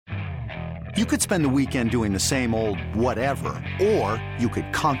You could spend the weekend doing the same old whatever, or you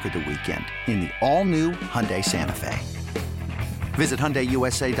could conquer the weekend in the all-new Hyundai Santa Fe. Visit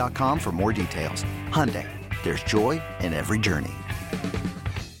HyundaiUSA.com for more details. Hyundai, there's joy in every journey.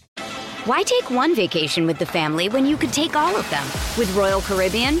 Why take one vacation with the family when you could take all of them? With Royal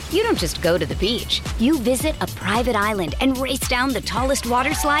Caribbean, you don't just go to the beach. You visit a private island and race down the tallest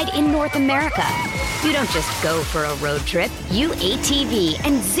water slide in North America. You don't just go for a road trip. You ATV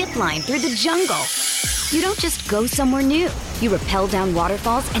and zip line through the jungle. You don't just go somewhere new. You rappel down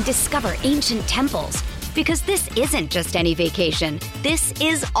waterfalls and discover ancient temples. Because this isn't just any vacation. This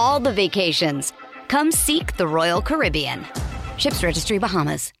is all the vacations. Come seek the Royal Caribbean. Ships Registry,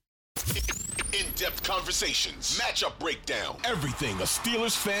 Bahamas. In-depth conversations, matchup breakdown, everything a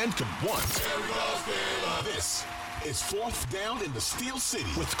Steelers fan could want. This is Fourth Down in the Steel City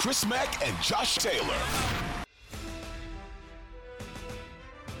with Chris Mack and Josh Taylor.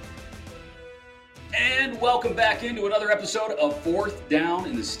 And welcome back into another episode of Fourth Down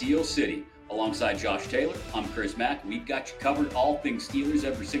in the Steel City. Alongside Josh Taylor, I'm Chris Mack. We've got you covered all things Steelers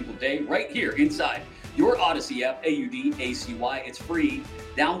every single day right here inside your Odyssey app, AUDACY. It's free.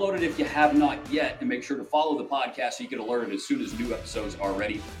 Download it if you have not yet, and make sure to follow the podcast so you get alerted as soon as new episodes are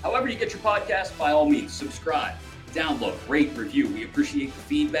ready. However you get your podcast, by all means, subscribe, download, rate, review. We appreciate the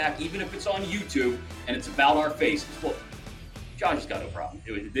feedback, even if it's on YouTube and it's about our faces. Well, Josh has got no problem.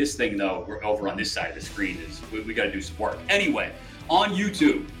 This thing, though, we're over on this side of the screen. We got to do some work. Anyway, on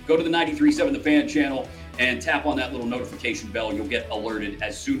YouTube, go to the 93.7 The Fan channel and tap on that little notification bell. You'll get alerted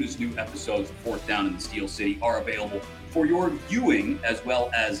as soon as new episodes of Fourth Down in the Steel City are available for your viewing as well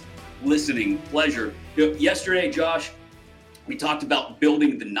as listening pleasure. Yesterday, Josh, we talked about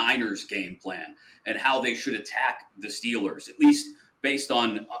building the Niners game plan and how they should attack the Steelers, at least based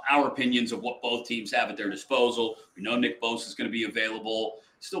on our opinions of what both teams have at their disposal. We know Nick Bosa is going to be available.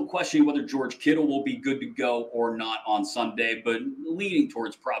 Still questioning whether George Kittle will be good to go or not on Sunday, but leaning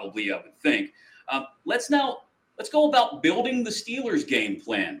towards probably, I would think. Let's go about building the Steelers game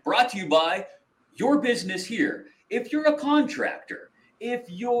plan, brought to you by Your Business Here. If you're a contractor, if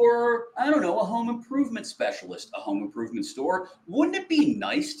you're, a home improvement specialist, a home improvement store, wouldn't it be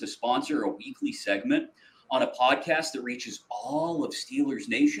nice to sponsor a weekly segment on a podcast that reaches all of Steelers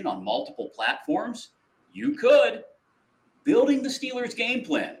Nation on multiple platforms? You could. Building the Steelers game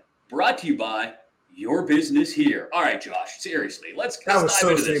plan, brought to you by Your Business Here. All right, Josh, seriously, let's dive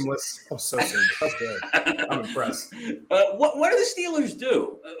into this. Seamless. That was so seamless. That's good. I'm impressed. What do the Steelers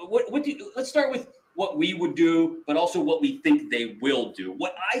do? Let's start with what we would do, but also what we think they will do.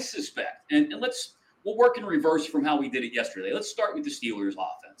 What I suspect, and we'll work in reverse from how we did it yesterday. Let's start with the Steelers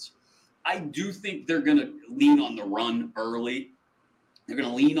offense. I do think they're going to lean on the run early. They're going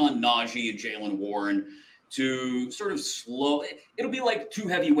to lean on Najee and Jaylen Warren to sort of slow. It'll be like two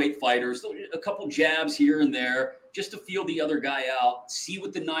heavyweight fighters, a couple jabs here and there, just to feel the other guy out, see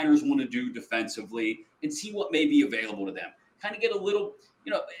what the Niners want to do defensively, and see what may be available to them. Kind of get a little,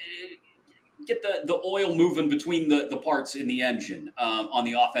 get the oil moving between the parts in the engine on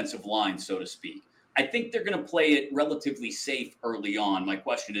the offensive line, so to speak. I think they're going to play it relatively safe early on. My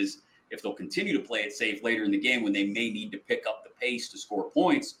question is if they'll continue to play it safe later in the game when they may need to pick up the pace to score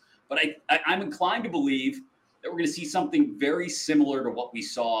points. But I'm inclined to believe that we're going to see something very similar to what we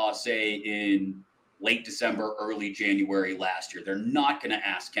saw, say, in late December, early January last year. They're not going to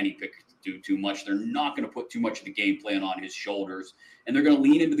ask Kenny Pickett to do too much. They're not going to put too much of the game plan on his shoulders. And they're going to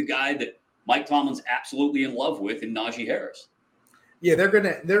lean into the guy that Mike Tomlin's absolutely in love with in Najee Harris. Yeah, they're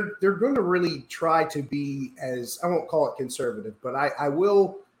gonna really try to be, as I won't call it conservative, but I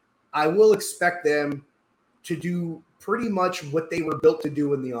will expect them to do pretty much what they were built to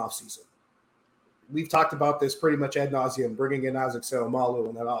do in the offseason. We've talked about this pretty much ad nauseum, bringing in Isaac Seumalo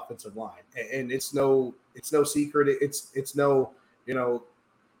in that offensive line, and it's no secret, it's no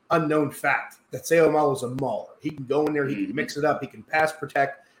unknown fact that Seumalo is a mauler. He can go in there, he can mix it up, he can pass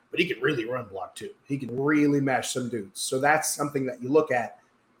protect, but he can really run block too. He can really mash some dudes. So that's something that you look at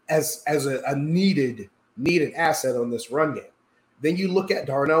as a needed asset on this run game. Then you look at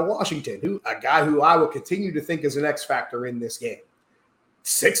Darnell Washington, a guy who I will continue to think is an X factor in this game.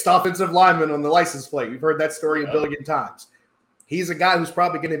 6th offensive lineman on the license plate. We've heard that story a billion times. He's a guy who's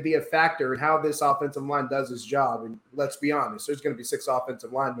probably going to be a factor in how this offensive line does his job. And let's be honest, there's going to be 6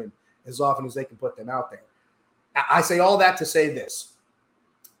 offensive linemen as often as they can put them out there. I say all that to say this.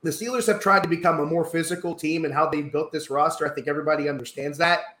 The Steelers have tried to become a more physical team and how they built this roster. I think everybody understands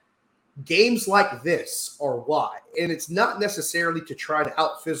that. Games like this are why. And it's not necessarily to try to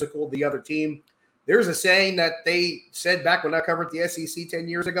out-physical the other team. There's a saying that they said back when I covered the SEC 10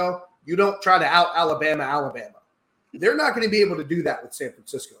 years ago, you don't try to out-Alabama. They're not going to be able to do that with San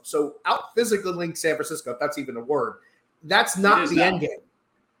Francisco. So out physicaling San Francisco, if that's even a word, that's not the end game.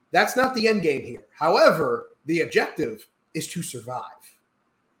 That's not the end game here. However, the objective is to survive.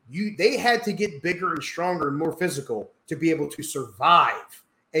 They had to get bigger and stronger and more physical to be able to survive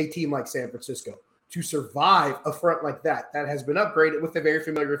a team like San Francisco, to survive a front like that has been upgraded with a very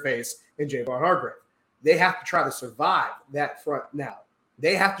familiar face in Javon Hargrave. They have to try to survive that front now.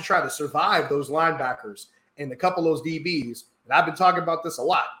 They have to try to survive those linebackers and a couple of those DBs. And I've been talking about this a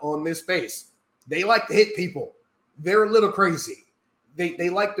lot on this space. They like to hit people. They're a little crazy. They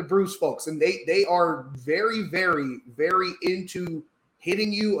like to bruise folks, and they are very, very, very into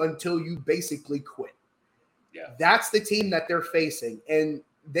hitting you until you basically quit. Yeah. That's the team that they're facing, and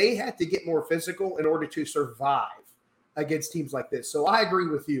they had to get more physical in order to survive against teams like this. So I agree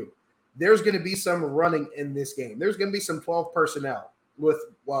with you. There's going to be some running in this game. There's going to be some 12 personnel with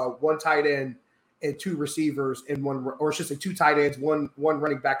one tight end and two receivers and two tight ends, one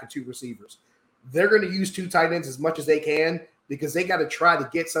running back and two receivers. They're going to use two tight ends as much as they can because they got to try to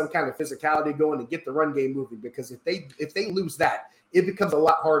get some kind of physicality going and get the run game moving. Because if they lose that, it becomes a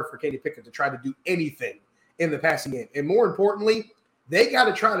lot harder for Kenny Pickett to try to do anything in the passing game. And more importantly, they got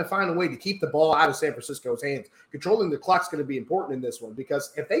to try to find a way to keep the ball out of San Francisco's hands. Controlling the clock's going to be important in this one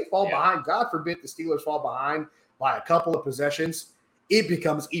because if they fall behind, God forbid the Steelers fall behind by a couple of possessions, it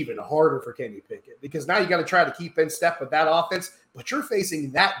becomes even harder for Kenny Pickett because now you got to try to keep in step with that offense, but you're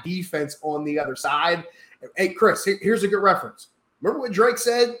facing that defense on the other side. Hey, Chris, here's a good reference. Remember what Drake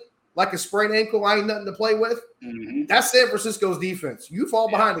said? Like a sprained ankle, I ain't nothing to play with. Mm-hmm. That's San Francisco's defense. You fall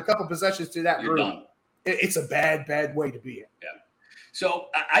behind a couple possessions to that group, it's a bad, bad way to be in. Yeah. So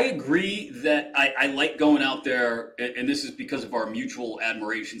I agree that I like going out there, and this is because of our mutual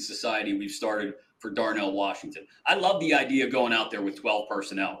admiration society we've started for Darnell Washington. I love the idea of going out there with 12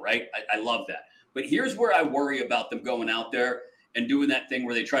 personnel, right? I love that. But here's where I worry about them going out there and doing that thing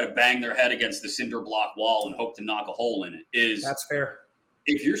where they try to bang their head against the cinder block wall and hope to knock a hole in it. That's fair.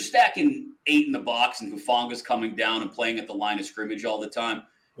 If you're stacking 8 in the box and Hufanga's coming down and playing at the line of scrimmage all the time,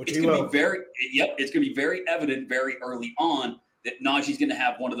 it's going to be very evident very early on that Najee's going to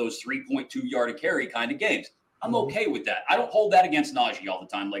have one of those 3.2 yard a carry kind of games. I'm okay with that. I don't hold that against Najee all the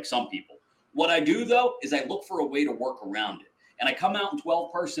time like some people. What I do, though, is I look for a way to work around it. And I come out in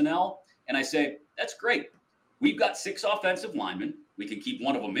 12 personnel, and I say, that's great. We've got 6 offensive linemen. We can keep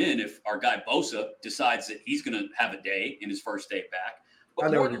one of them in if our guy Bosa decides that he's going to have a day in his first day back. But I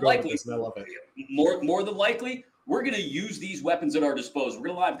know where you're going with this, and I love it. More than likely, we're going to use these weapons at our disposal. We're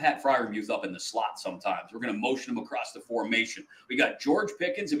going to line Pat Freiermuth up in the slot sometimes. We're going to motion him across the formation. We got George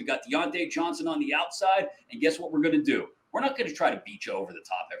Pickens and we got Deontay Johnson on the outside. And guess what we're going to do? We're not going to try to beat you over the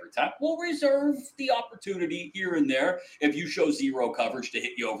top every time. We'll reserve the opportunity here and there if you show zero coverage to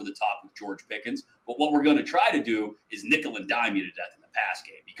hit you over the top with George Pickens. But what we're going to try to do is nickel and dime you to death in the pass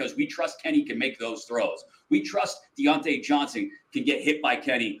game because we trust Kenny can make those throws. We trust Deontay Johnson can get hit by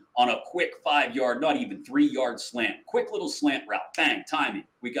Kenny on a quick 5 yard, not even 3 yard slant. Quick little slant route. Bang, timing.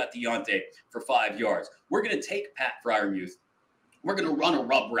 We got Deontay for 5 yards. We're going to take Pat Freiermuth. We're going to run a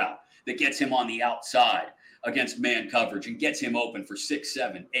rub route that gets him on the outside against man coverage and gets him open for 6,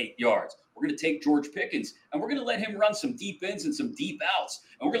 7, 8 yards. We're going to take George Pickens and we're going to let him run some deep ins and some deep outs.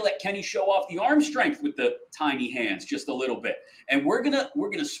 And we're going to let Kenny show off the arm strength with the tiny hands just a little bit. And we're going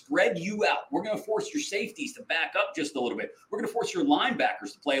to spread you out. We're going to force your safeties to back up just a little bit. We're going to force your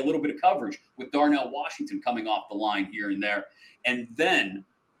linebackers to play a little bit of coverage with Darnell Washington coming off the line here and there. And then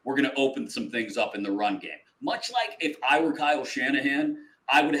we're going to open some things up in the run game. Much like if I were Kyle Shanahan,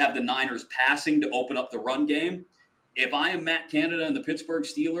 I would have the Niners passing to open up the run game. If I am Matt Canada and the Pittsburgh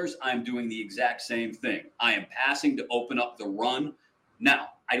Steelers, I'm doing the exact same thing. I am passing to open up the run. Now,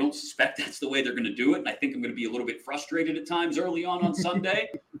 I don't suspect that's the way they're going to do it, and I think I'm going to be a little bit frustrated at times early on Sunday.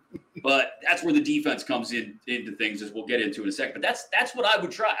 But that's where the defense comes into things, as we'll get into in a second. But that's what I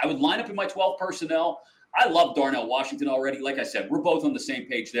would try. I would line up in my 12 personnel. I love Darnell Washington already. Like I said, we're both on the same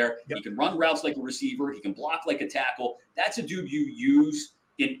page there. Yep. He can run routes like a receiver. He can block like a tackle. That's a dude you use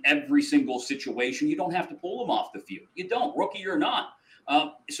in every single situation. You don't have to pull him off the field. You don't, rookie or not.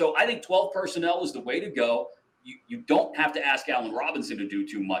 So I think 12 personnel is the way to go. You don't have to ask Allen Robinson to do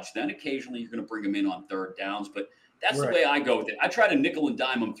too much. Then occasionally you're going to bring him in on third downs. But that's right. The way I go with it. I try to nickel and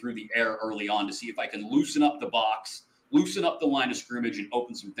dime him through the air early on to see if I can loosen up the box, loosen up the line of scrimmage, and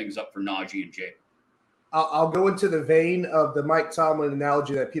open some things up for Najee and Jay. I'll go into the vein of the Mike Tomlin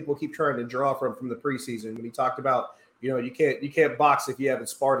analogy that people keep trying to draw from the preseason when he talked about, you can't box if you haven't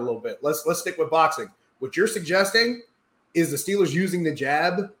sparred a little bit. Let's stick with boxing. What you're suggesting is the Steelers using the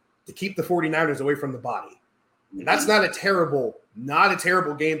jab to keep the 49ers away from the body. And that's not a terrible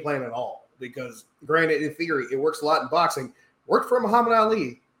game plan at all. because, granted, in theory, it works a lot in boxing. Worked for Muhammad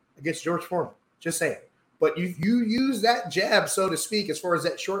Ali against George Foreman. Just saying. But you use that jab, so to speak, as far as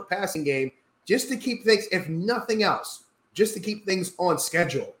that short passing game, just to keep things, if nothing else, just to keep things on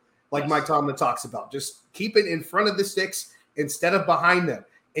schedule, like Mike Tomlin talks about. Just keep it in front of the sticks instead of behind them.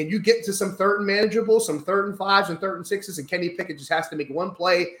 And you get to some 3rd and manageable, some 3rd and 5s and 3rd and 6s, and Kenny Pickett just has to make one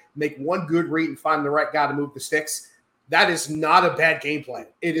play, make one good read, and find the right guy to move the sticks. That is not a bad game plan.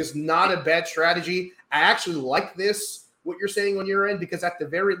 It is not a bad strategy. I actually like this, what you're saying on your end, because at the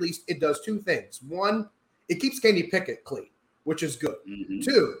very least, it does 2 things. 1, it keeps Kenny Pickett clean, which is good.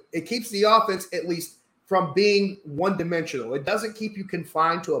 2, it keeps the offense at least from being one-dimensional. It doesn't keep you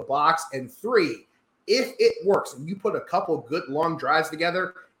confined to a box. And 3, if it works and you put a couple good long drives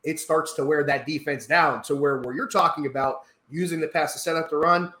together, it starts to wear that defense down to where you're talking about using the pass to set up the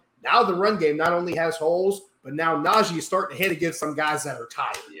run. Now the run game not only has holes, but now Najee is starting to hit against some guys that are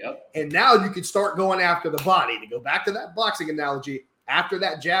tired. Yep. And now you can start going after the body. To go back to that boxing analogy, after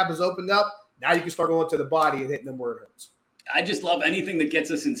that jab is opened up, now you can start going to the body and hitting them where it hurts. I just love anything that gets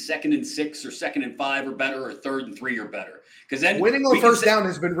us in 2nd and 6 or 2nd and 5 or better, or 3rd and 3 or better. Because then winning on first down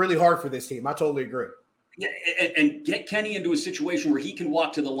has been really hard for this team. I totally agree. Yeah, and get Kenny into a situation where he can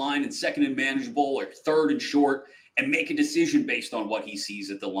walk to the line in 2nd and manageable or 3rd and short and make a decision based on what he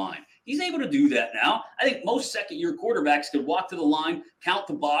sees at the line. He's able to do that now. I think most second-year quarterbacks could walk to the line, count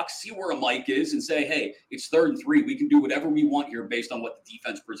the box, see where a mic is, and say, hey, it's 3rd and 3. We can do whatever we want here based on what the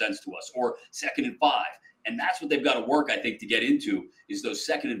defense presents to us, or 2nd and 5. And that's what they've got to work, I think, to get into is those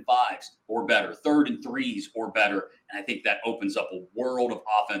 2nd and 5s or better, 3rd and 3s or better. And I think that opens up a world of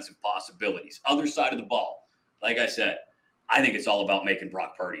offensive possibilities. Other side of the ball, like I said, I think it's all about making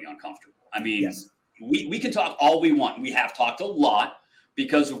Brock Purdy uncomfortable. I mean, yes. we can talk all we want. We have talked a lot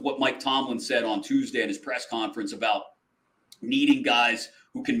because of what Mike Tomlin said on Tuesday in his press conference about needing guys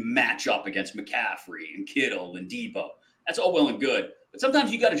who can match up against McCaffrey and Kittle and Debo. That's all well and good. But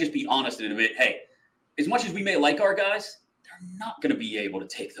sometimes you got to just be honest and admit, hey, as much as we may like our guys, they're not going to be able to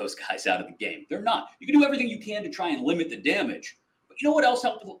take those guys out of the game. They're not. You can do everything you can to try and limit the damage. But you know what else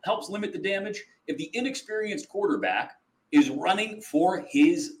helps limit the damage? If the inexperienced quarterback is running for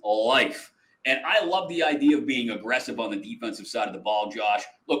his life. And I love the idea of being aggressive on the defensive side of the ball, Josh.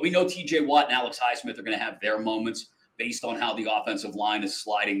 Look, we know TJ Watt and Alex Highsmith are going to have their moments based on how the offensive line is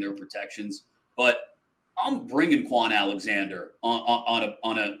sliding their protections. But I'm bringing Quan Alexander on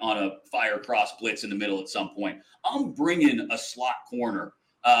a fire cross blitz in the middle at some point. I'm bringing a slot corner,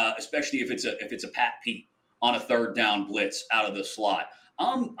 especially if it's a Pat Pete on a 3rd down blitz out of the slot.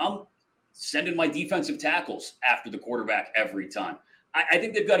 I'm sending my defensive tackles after the quarterback every time. I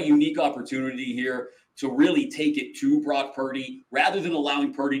think they've got a unique opportunity here to really take it to Brock Purdy rather than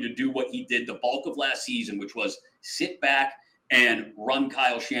allowing Purdy to do what he did the bulk of last season, which was sit back and run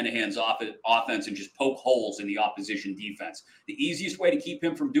Kyle Shanahan's offense and just poke holes in the opposition defense. The easiest way to keep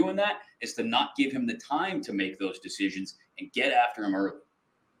him from doing that is to not give him the time to make those decisions and get after him early.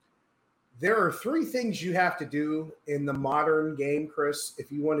 There are 3 things you have to do in the modern game, Chris,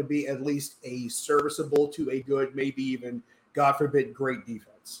 if you want to be at least a serviceable to a good, maybe even, God forbid, great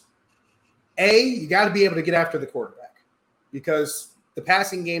defense. A, you got to be able to get after the quarterback because the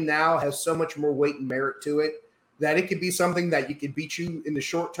passing game now has so much more weight and merit to it that it could be something that you could beat you in the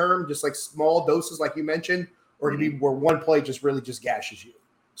short term, just like small doses like you mentioned, or it could be where one play just really just gashes you.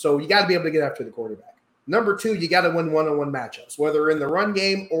 So you got to be able to get after the quarterback. Number 2, you got to win one-on-one matchups, whether in the run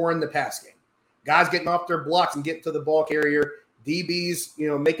game or in the pass game. Guys getting off their blocks and getting to the ball carrier, DBs,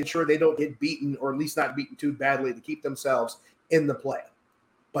 making sure they don't get beaten or at least not beaten too badly to keep themselves in the play.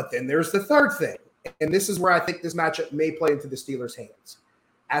 But then there's the 3rd thing, and this is where I think this matchup may play into the Steelers' hands.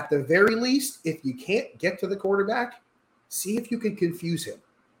 At the very least, if you can't get to the quarterback, see if you can confuse him.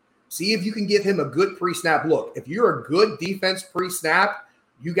 See if you can give him a good pre-snap look. If you're a good defense pre-snap,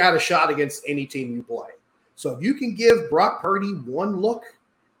 you got a shot against any team you play. So if you can give Brock Purdy one look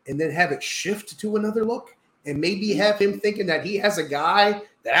and then have it shift to another look and maybe have him thinking that he has a guy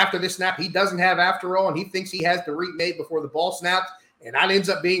that after this snap he doesn't have after all and he thinks he has the read made before the ball snapped, and that ends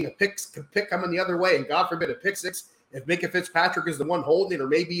up being a pick coming the other way, and God forbid a pick six if Minka Fitzpatrick is the one holding it, or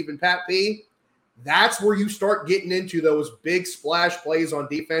maybe even Pat P, that's where you start getting into those big splash plays on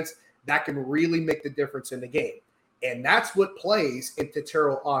defense that can really make the difference in the game. And that's what plays into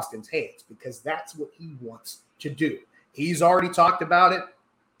Terrell Austin's hands because that's what he wants to do. He's already talked about it.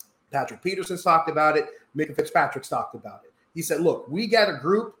 Patrick Peterson's talked about it. Minka Fitzpatrick's talked about it. He said, look, we got a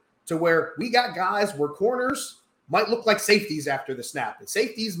group to where we got guys where corners might look like safeties after the snap. And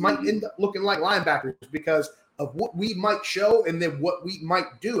safeties might end up looking like linebackers because of what we might show and then what we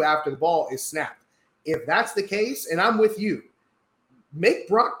might do after the ball is snapped. If that's the case, and I'm with you, make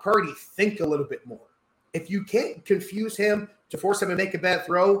Brock Purdy think a little bit more. If you can't confuse him to force him to make a bad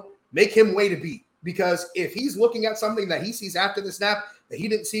throw, make him wait a beat. Because if he's looking at something that he sees after the snap that he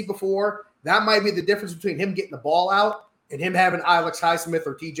didn't see before, that might be the difference between him getting the ball out and him having Alex Highsmith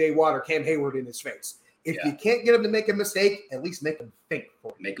or TJ Watt or Cam Hayward in his face. If you can't get him to make a mistake, at least make him think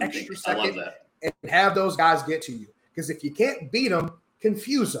for an extra second and have those guys get to you. Because if you can't beat them,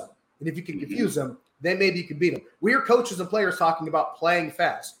 confuse them. And if you can confuse them, then maybe you can beat them. We hear coaches and players talking about playing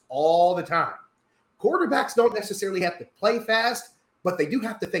fast all the time. Quarterbacks don't necessarily have to play fast, but they do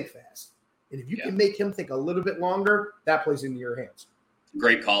have to think fast. And if you can make him think a little bit longer, that plays into your hands.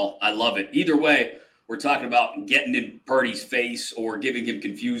 Great call. I love it. Either way, we're talking about getting in Purdy's face or giving him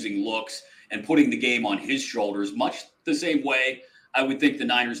confusing looks and putting the game on his shoulders, much the same way I would think the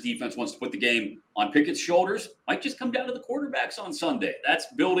Niners defense wants to put the game on Pickett's shoulders. Might just come down to the quarterbacks on Sunday. That's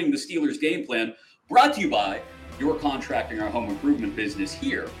building the Steelers game plan, brought to you by your contracting, our home improvement business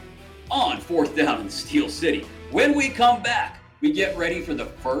here on 4th Down in Steel City. When we come back, we get ready for the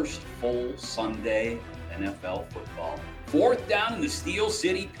first full Sunday NFL football. 4th Down in the Steel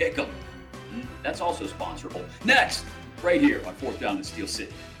City Pick'em. That's also sponsorable. Next, right here on 4th Down in Steel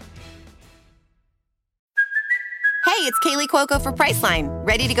City. Hey, it's Kaylee Cuoco for Priceline.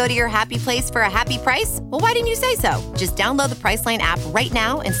 Ready to go to your happy place for a happy price? Well, why didn't you say so? Just download the Priceline app right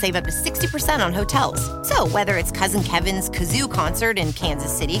now and save up to 60% on hotels. So whether it's Cousin Kevin's Kazoo Concert in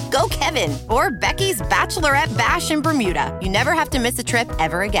Kansas City, go Kevin, or Becky's Bachelorette Bash in Bermuda, you never have to miss a trip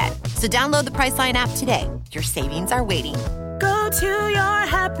ever again. So download the Priceline app today. Your savings are waiting. Go to your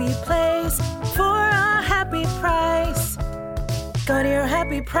happy place for a happy price. Go to your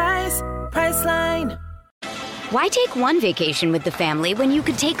happy price, Priceline. Why take one vacation with the family when you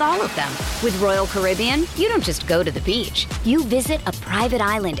could take all of them? With Royal Caribbean, you don't just go to the beach. You visit a private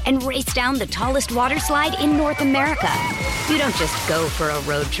island and race down the tallest water slide in North America. You don't just go for a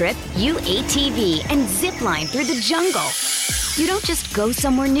road trip. You ATV and zip line through the jungle. You don't just go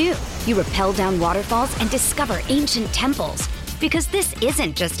somewhere new. You rappel down waterfalls and discover ancient temples. Because this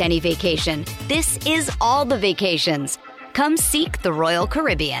isn't just any vacation. This is all the vacations. Come seek the Royal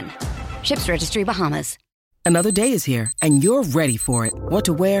Caribbean. Ships Registry, Bahamas. Another day is here, and you're ready for it. What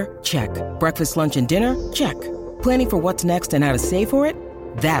to wear? Check. Breakfast, lunch, and dinner? Check. Planning for what's next and how to save for it?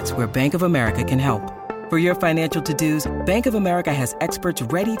 That's where Bank of America can help. For your financial to-dos, Bank of America has experts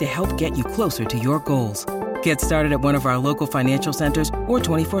ready to help get you closer to your goals. Get started at one of our local financial centers or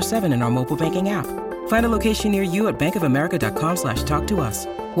 24/7 in our mobile banking app. Find a location near you at bankofamerica.com/talktous.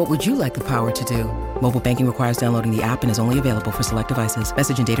 What would you like the power to do? Mobile banking requires downloading the app and is only available for select devices.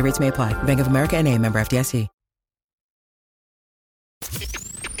 Message and data rates may apply. Bank of America N.A., member FDIC.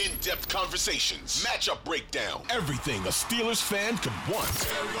 In-depth conversations, matchup breakdown, everything a Steelers fan could want.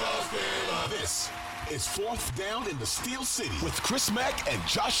 This is 4th Down in the Steel City with Chris Mack and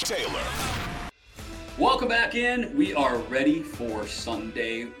Josh Taylor. Welcome back in. We are ready for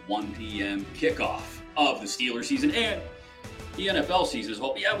Sunday 1 p.m. kickoff of the Steelers season and the NFL season as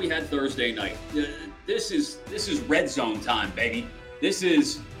well. Yeah, we had Thursday night. This is red zone time, baby. This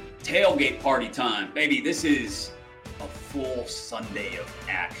is tailgate party time, baby. This is a full Sunday of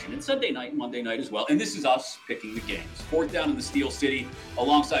action. And Sunday night, Monday night as well. And this is us picking the games. 4th Down in the Steel City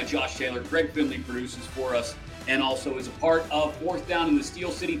alongside Josh Taylor. Greg Finley produces for us and also is a part of 4th Down in the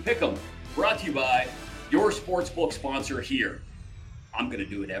Steel City Pick'em, brought to you by your sportsbook sponsor here. I'm going to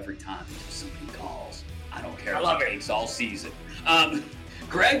do it every time until somebody calls. I don't care if it takes all season.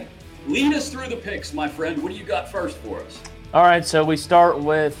 Greg, lead us through the picks, my friend. What do you got first for us? All right, so we start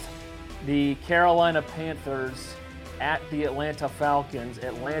with the Carolina Panthers at the Atlanta Falcons.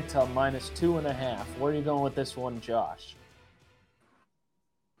 Atlanta -2.5. Where are you going with this one, Josh?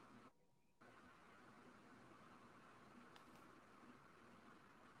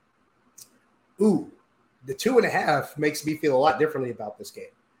 Ooh, the 2.5 makes me feel a lot differently about this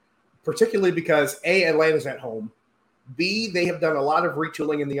game, particularly because A, Atlanta's at home. B, they have done a lot of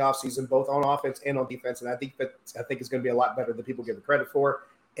retooling in the offseason, both on offense and on defense, and I think it's going to be a lot better than people give it credit for.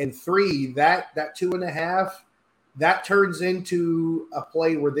 And 3, that 2.5, that turns into a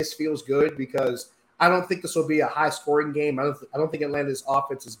play where this feels good because I don't think this will be a high-scoring game. I don't think Atlanta's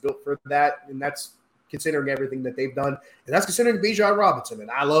offense is built for that, and that's considering everything that they've done. And that's considering Bijan Robinson, and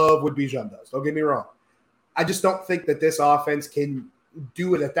I love what Bijan does. Don't get me wrong. I just don't think that this offense can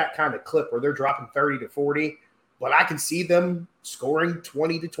do it at that kind of clip where they're dropping 30 to 40. But I can see them scoring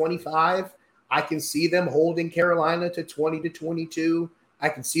 20 to 25. I can see them holding Carolina to 20 to 22. I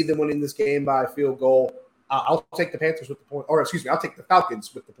can see them winning this game by a field goal. I'll take the Panthers with the point, or excuse me, I'll take the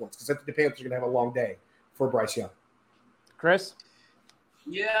Falcons with the points because I think the Panthers are going to have a long day for Bryce Young. Chris?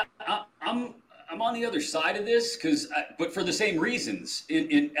 Yeah, I'm I'm on the other side of this but for the same reasons,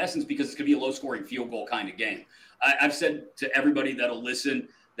 in essence, because it's going to be a low-scoring field goal kind of game. I've said to everybody that'll listen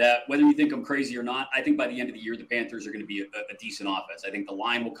that whether you think I'm crazy or not, I think by the end of the year, the Panthers are going to be a decent offense. I think the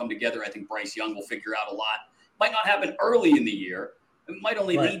line will come together. I think Bryce Young will figure out a lot. Might not happen early in the year. It might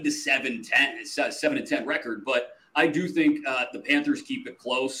only lead to 7-10 record, but I do think the Panthers keep it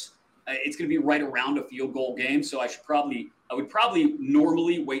close. It's going to be right around a field goal game, so I would probably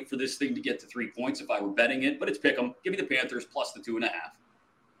normally wait for this thing to get to 3 points if I were betting it, but it's pick 'em. Give me the Panthers plus the 2.5.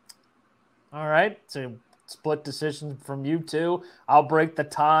 All right, so split decision from you two. I'll break the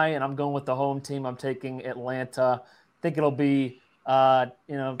tie, and I'm going with the home team. I'm taking Atlanta. I think it'll be,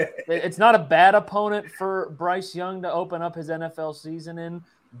 it's not a bad opponent for Bryce Young to open up his NFL season in,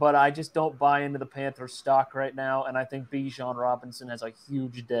 but I just don't buy into the Panthers stock right now, and I think Bijan Robinson has a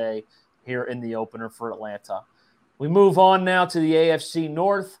huge day here in the opener for Atlanta. We move on now to the AFC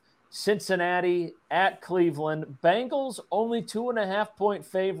North. Cincinnati at Cleveland. Bengals only 2.5-point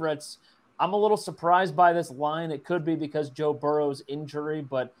favorites. I'm a little surprised by this line. It could be because Joe Burrow's injury,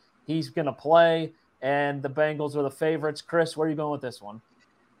 but he's going to play, and the Bengals are the favorites. Chris, where are you going with this one?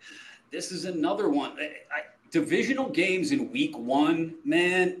 This is another one. Divisional games in week one,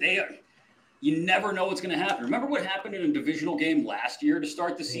 man, you never know what's going to happen. Remember what happened in a divisional game last year to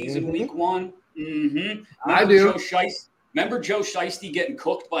start the season, week one? Mm-hmm. I do. Remember Joe Shiesty getting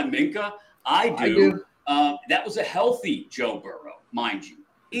cooked by Minka? I do. That was a healthy Joe Burrow, mind you,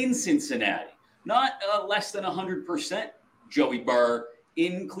 in Cincinnati. Not less than 100% Joey Burr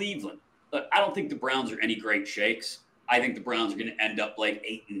in Cleveland. Look, I don't think the Browns are any great shakes. I think the Browns are going to end up like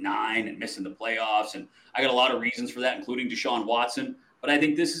 8-9 and missing the playoffs. And I got a lot of reasons for that, including Deshaun Watson. But I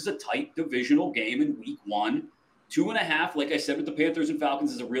think this is a tight divisional game in week one. 2.5, like I said, with the Panthers and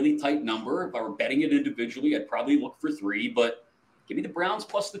Falcons is a really tight number. If I were betting it individually, I'd probably look for 3. But give me the Browns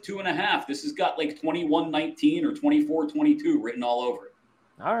plus the 2.5. This has got like 21-19 or 24-22 written all over it.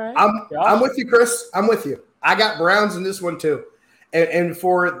 All right. I'm with you, Chris. I'm with you. I got Browns in this one too. And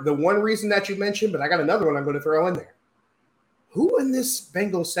for the one reason that you mentioned, but I got another one I'm going to throw in there. Who in this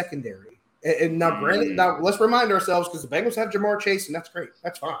Bengals secondary? And now, granted, let's remind ourselves, because the Bengals have Jamar Chase, and that's great.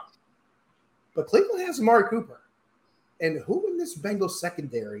 That's fine. But Cleveland has Amari Cooper. And who in this Bengals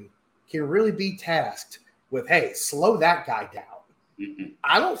secondary can really be tasked with, hey, slow that guy down? Mm-hmm.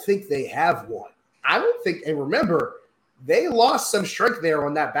 I don't think they have one. I don't think – and remember, they lost some strength there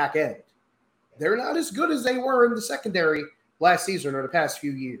on that back end. They're not as good as they were in the secondary last season or the past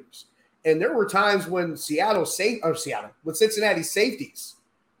few years. And there were times when with Cincinnati safeties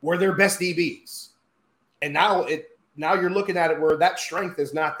were their best DBs. And now you're looking at it where that strength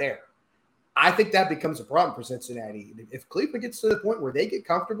is not there. I think that becomes a problem for Cincinnati. If Cleveland gets to the point where they get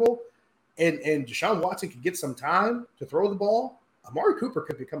comfortable and Deshaun Watson can get some time to throw the ball, Amari Cooper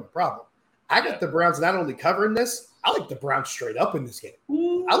could become a problem. I got the Browns not only covering this, I like the Browns straight up in this game.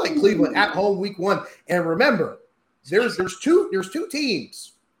 Ooh. I like Cleveland at home week one. And remember, there's two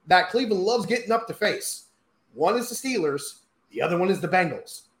teams that Cleveland loves getting up to face. One is the Steelers. The other one is the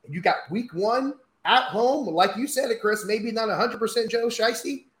Bengals. And you got week one at home. Like you said it, Chris, maybe not 100% Joe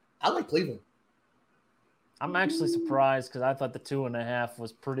Shiesty. I like Cleveland. I'm actually surprised because I thought the 2.5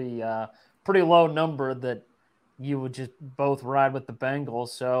 was pretty low number that you would just both ride with the Bengals.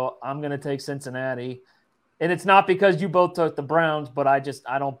 So I'm going to take Cincinnati. And it's not because you both took the Browns, but I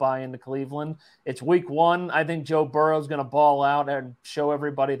don't buy into Cleveland. It's week one. I think Joe Burrow's going to ball out and show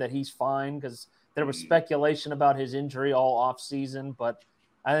everybody that he's fine because there was speculation about his injury all offseason. But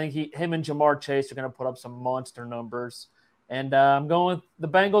I think him and Jamar Chase are going to put up some monster numbers. And I'm going with the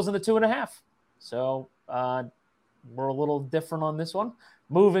Bengals in the 2.5. So we're a little different on this one.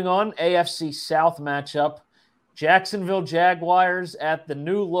 Moving on, AFC South matchup. Jacksonville Jaguars at the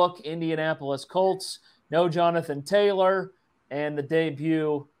new look Indianapolis Colts. No Jonathan Taylor, and the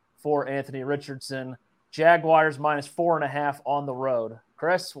debut for Anthony Richardson. Jaguars minus 4.5 on the road.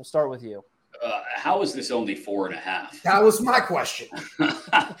 Chris, we'll start with you. How is this only 4.5? That was my question.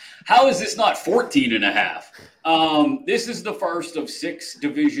 How is this not 14.5? This is the first of 6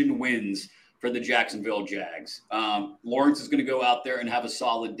 division wins for the Jacksonville Jags. Lawrence is going to go out there and have a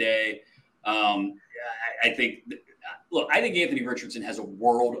solid day. I think Anthony Richardson has a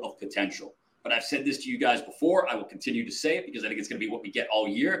world of potential. But I've said this to you guys before. I will continue to say it because I think it's going to be what we get all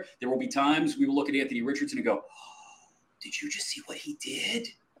year. There will be times we will look at Anthony Richardson and go, oh, did you just see what he did?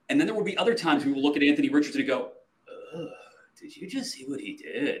 And then there will be other times we will look at Anthony Richardson and go, did you just see what he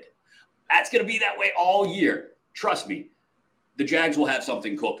did? That's going to be that way all year. Trust me. The Jags will have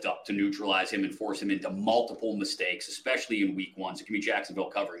something cooked up to neutralize him and force him into multiple mistakes, especially in week one. So it can be Jacksonville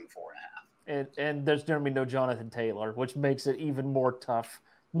covering 4.5. And there's going to be no Jonathan Taylor, which makes it even more tough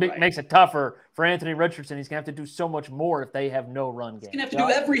makes it tougher for Anthony Richardson. He's going to have to do so much more if they have no run game. He's going to have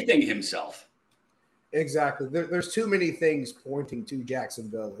to do everything himself. Exactly. There's too many things pointing to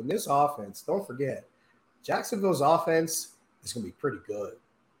Jacksonville. In this offense, don't forget, Jacksonville's offense is going to be pretty good.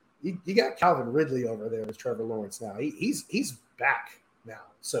 You got Calvin Ridley over there with Trevor Lawrence now. He's back now,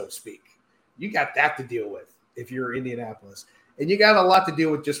 so to speak. You got that to deal with if you're Indianapolis. And you got a lot to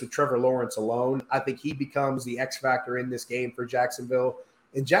deal with just with Trevor Lawrence alone. I think he becomes the X factor in this game for Jacksonville.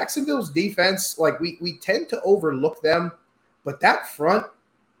 And Jacksonville's defense, like we tend to overlook them, but that front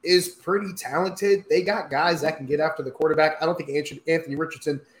is pretty talented. They got guys that can get after the quarterback. I don't think Anthony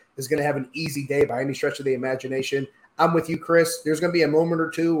Richardson is going to have an easy day by any stretch of the imagination. I'm with you, Chris. There's going to be a moment or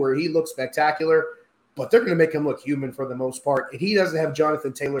two where he looks spectacular, but they're going to make him look human for the most part. And he doesn't have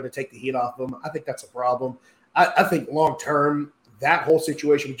Jonathan Taylor to take the heat off him. I think that's a problem. I think long-term, that whole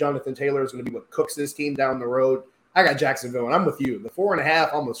situation with Jonathan Taylor is going to be what cooks this team down the road. I got Jacksonville, and I'm with you. The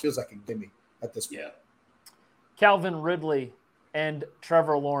 4.5 almost feels like a gimme at this point. Yeah. Calvin Ridley and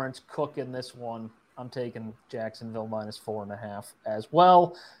Trevor Lawrence cook in this one. I'm taking Jacksonville minus 4.5 as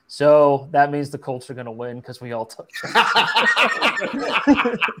well. So that means the Colts are going to win because we all took. That's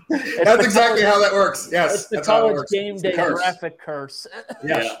exactly how that works. Yes. It's the that's how it college works. game day graphic curse.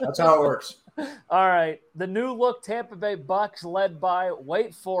 Yes, that's how it works. All right. The new look Tampa Bay Bucks led by,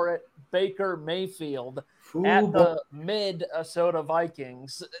 wait for it, Baker Mayfield at the Minnesota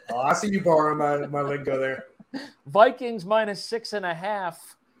Vikings. Oh, I see you borrowing my lingo there. Vikings minus 6.5.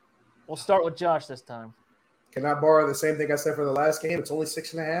 We'll start with Josh this time. Can I borrow the same thing I said for the last game? It's only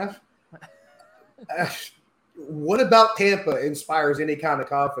 6.5. What about Tampa inspires any kind of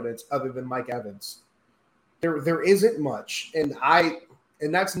confidence other than Mike Evans? There isn't much, and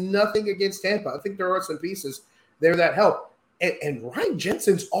that's nothing against Tampa. I think there are some pieces there that help. And Ryan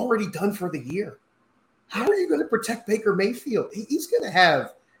Jensen's already done for the year. How are you going to protect Baker Mayfield? He's going to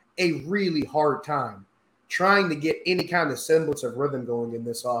have a really hard time trying to get any kind of semblance of rhythm going in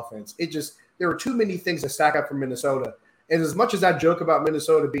this offense. There are too many things to stack up for Minnesota. And as much as I joke about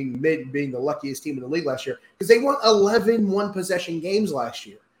Minnesota being the luckiest team in the league last year, because they won 11 one-possession games last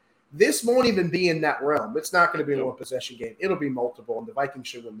year. This won't even be in that realm. It's not going to be a one-possession game. It'll be multiple, and the Vikings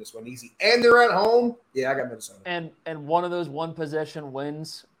should win this one easy. And they're at home. Yeah, I got Minnesota. And one of those one-possession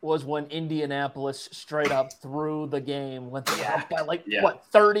wins was when Indianapolis straight up threw the game, went up by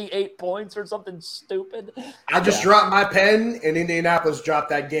 38 points or something stupid. I just dropped my pen, and Indianapolis dropped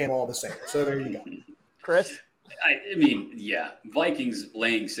that game all the same. So there you go. Chris? I mean, yeah, Vikings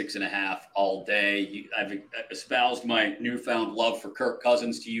laying 6.5 all day. I've espoused my newfound love for Kirk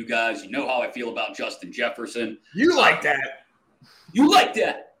Cousins to you guys. You know how I feel about Justin Jefferson. You like that. You like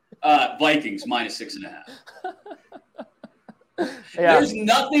that. Vikings minus 6.5. Yeah. There's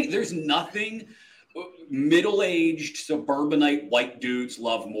nothing middle-aged suburbanite white dudes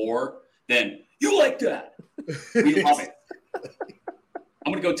love more than you like that. We love it.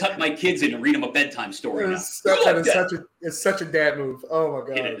 I'm going to go tuck my kids in and read them a bedtime story. It's such a dad move. Oh, my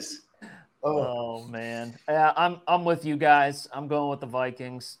God. It is. Oh, man. Yeah, I'm with you guys. I'm going with the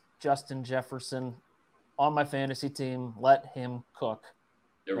Vikings. Justin Jefferson on my fantasy team. Let him cook.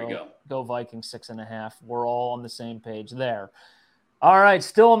 There we go. Go Vikings 6.5. We're all on the same page there. All right,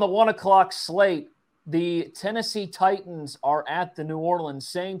 still on the 1 o'clock slate. The Tennessee Titans are at the New Orleans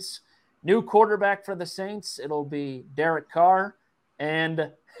Saints. New quarterback for the Saints. It'll be Derek Carr. And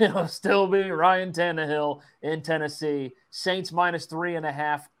it'll still be Ryan Tannehill in Tennessee. Saints minus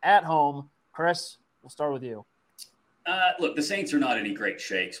 3.5 at home. Chris, we'll start with you. Look, the Saints are not any great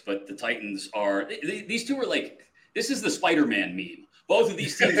shakes, but the Titans are. These two are like, this is the Spider-Man meme. Both of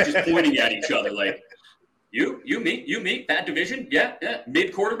these teams just pointing at each other like, you, me, bad division, yeah,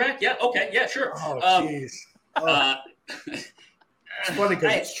 mid quarterback, yeah, okay, yeah, sure. Oh, jeez. It's funny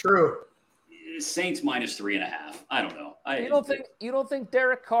because it's true. Saints minus 3.5. I don't know. You don't think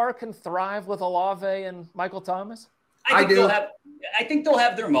Derek Carr can thrive with Olave and Michael Thomas? I think they'll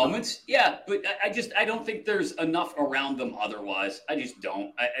have their moments. Yeah, but I don't think there's enough around them otherwise. I just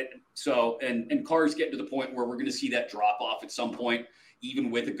don't. And Carr's getting to the point where we're going to see that drop off at some point, even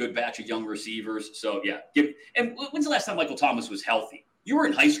with a good batch of young receivers. So yeah. And when's the last time Michael Thomas was healthy? You were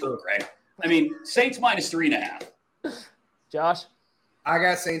in high school, Greg. I mean, Saints minus 3.5. Josh? I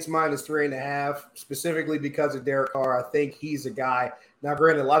got Saints minus 3.5, specifically because of Derek Carr. I think he's a guy. Now,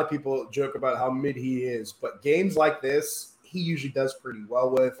 granted, a lot of people joke about how mid he is, but games like this, he usually does pretty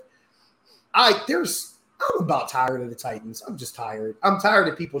well with. I'm about tired of the Titans. I'm just tired. I'm tired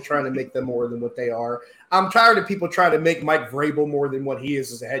of people trying to make them more than what they are. I'm tired of people trying to make Mike Vrabel more than what he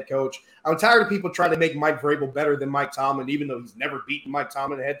is as a head coach. I'm tired of people trying to make Mike Vrabel better than Mike Tomlin, even though he's never beaten Mike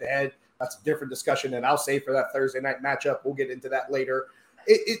Tomlin head-to-head. That's a different discussion, and I'll save for that Thursday night matchup. We'll get into that later.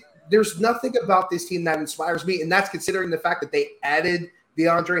 There's nothing about this team that inspires me, and that's considering the fact that they added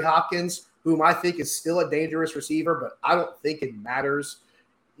DeAndre Hopkins, whom I think is still a dangerous receiver, but I don't think it matters.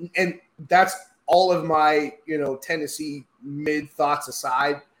 And that's all of my, Tennessee mid thoughts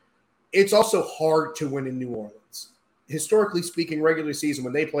aside. It's also hard to win in New Orleans. Historically speaking, regular season,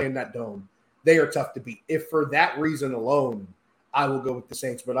 when they play in that dome, they are tough to beat. If for that reason alone, I will go with the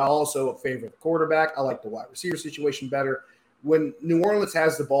Saints, but I also favor the quarterback. I like the wide receiver situation better. When New Orleans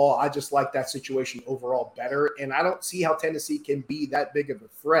has the ball, I just like that situation overall better, and I don't see how Tennessee can be that big of a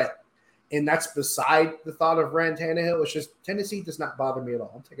threat. And that's beside the thought of Ryan Tannehill. It's just Tennessee does not bother me at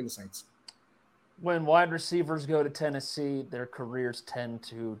all. I'm taking the Saints. When wide receivers go to Tennessee, their careers tend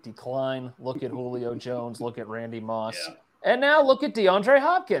to decline. Look at Julio Jones. Look at Randy Moss. Yeah. And now look at DeAndre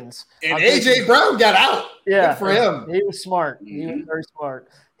Hopkins. And A.J. Brown got out. Yeah, good for him. He was smart. Mm-hmm. He was very smart.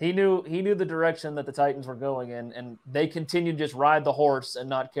 He knew the direction that the Titans were going in, and they continued to just ride the horse and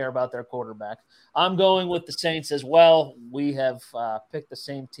not care about their quarterback. I'm going with the Saints as well. We have picked the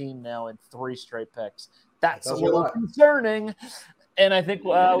same team now in 3 straight picks. That's a little concerning. And I think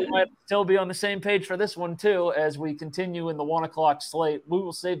we might still be on the same page for this one, too, as we continue in the 1 o'clock slate. We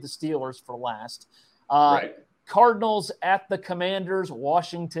will save the Steelers for last. Right. Cardinals at the Commanders,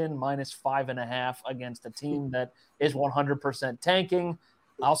 Washington -5.5 against a team that is 100% tanking.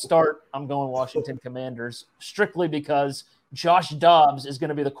 I'll start. I'm going Washington Commanders strictly because Josh Dobbs is going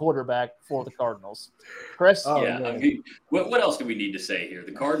to be the quarterback for the Cardinals. Chris? I mean, what else do we need to say here?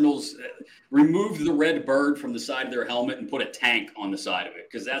 The Cardinals removed the red bird from the side of their helmet and put a tank on the side of it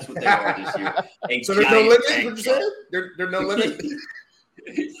because that's what they are this year. So there's no limit? What you said? There's no limit?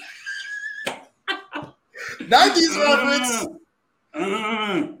 90s reference.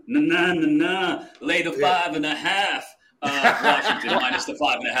 Lay the 5.5. Washington minus the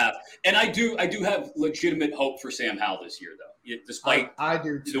 5.5, and I do have legitimate hope for Sam Howell this year, though. Despite I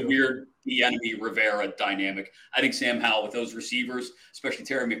do too. The weird enemy Rivera dynamic, I think Sam Howell with those receivers, especially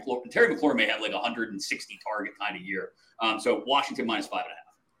Terry McLaurin may have like 160 target kind of year. So Washington minus 5.5.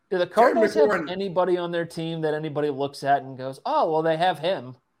 Do the Cardinals have anybody on their team that anybody looks at and goes, "Oh, well, they have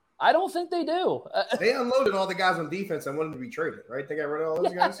him"? I don't think they do. They unloaded all the guys on defense and wanted to be traded, right? They got rid of all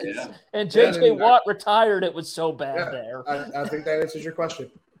those guys. Yeah. And J.J. Watt retired. It was so bad there. I think that answers your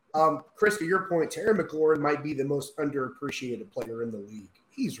question. Chris, to your point, Terry McLaurin might be the most underappreciated player in the league.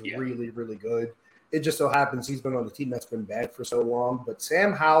 He's really, really good. It just so happens he's been on the team that's been bad for so long. But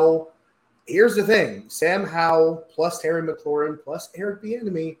Sam Howell, here's the thing. Sam Howell plus Terry McLaurin plus Eric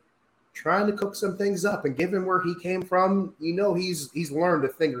Bieniemy trying to cook some things up, and given where he came from, he's learned a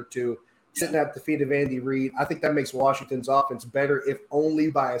thing or two sitting at the feet of Andy Reid. I think that makes Washington's offense better, if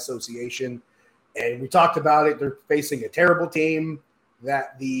only by association. And we talked about it. They're facing a terrible team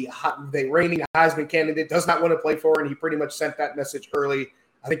that the reigning Heisman candidate does not want to play for, and he pretty much sent that message early.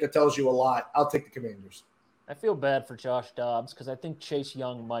 I think that tells you a lot. I'll take the Commanders. I feel bad for Josh Dobbs because I think Chase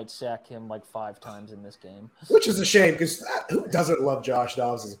Young might sack him like 5 times in this game. Which is a shame because who doesn't love Josh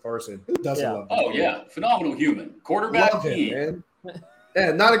Dobbs as a person? Who doesn't love him? Oh, yeah. Phenomenal human. Quarterback. Love him, man.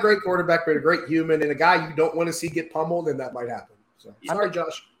 Yeah, not a great quarterback, but a great human and a guy you don't want to see get pummeled, and that might happen. So sorry,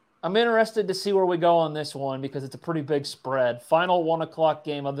 Josh. I'm interested to see where we go on this one because it's a pretty big spread. Final 1 o'clock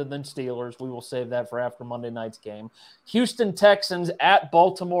game other than Steelers. We will save that for after Monday night's game. Houston Texans at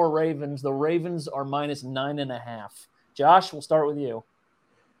Baltimore Ravens. The Ravens are -9.5. Josh, we'll start with you.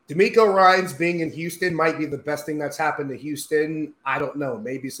 DeMeco Ryans being in Houston might be the best thing that's happened to Houston. I don't know.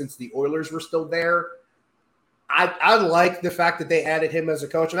 Maybe since the Oilers were still there. I like the fact that they added him as a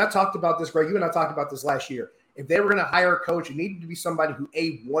coach. And I talked about this, Greg. You and I talked about this last year. If they were going to hire a coach, it needed to be somebody who,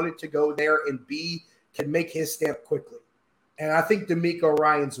 A, wanted to go there, and B, can make his stamp quickly. And I think DeMeco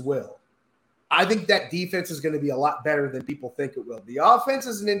Ryans will. I think that defense is going to be a lot better than people think it will. The offense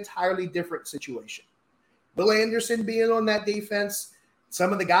is an entirely different situation. Will Anderson being on that defense,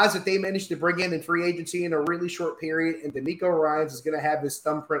 some of the guys that they managed to bring in free agency in a really short period, and DeMeco Ryans is going to have his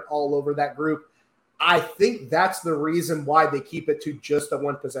thumbprint all over that group. I think that's the reason why they keep it to just a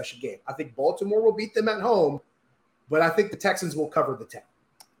 1-possession game. I think Baltimore will beat them at home, but I think the Texans will cover the 10.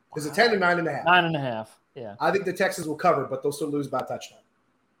 Is it 10 or 9.5? 9.5, yeah. I think the Texans will cover, but they'll still lose by a touchdown.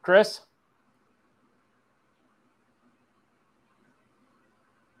 Chris?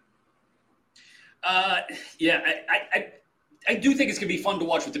 I do think it's going to be fun to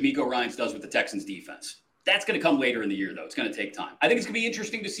watch what DeMeco Ryans does with the Texans defense. That's going to come later in the year, though. It's going to take time. I think it's going to be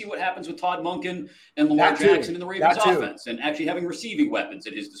interesting to see what happens with Todd Monken and Lamar Jackson in the Ravens offense and actually having receiving weapons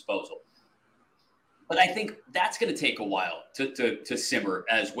at his disposal. But I think that's going to take a while to simmer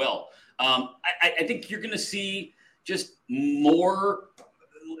as well. I think you're going to see just more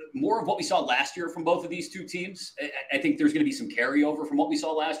more of what we saw last year from both of these two teams. I think there's going to be some carryover from what we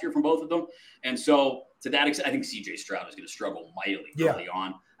saw last year from both of them. And so to that extent, I think CJ Stroud is going to struggle mightily early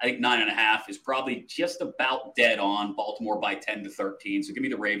on. I think 9.5 is probably just about dead on. Baltimore by 10 to 13. So give me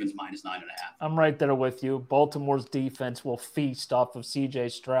the Ravens minus 9.5. I'm right there with you. Baltimore's defense will feast off of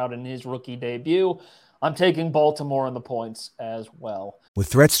CJ Stroud in his rookie debut. I'm taking Baltimore in the points as well. With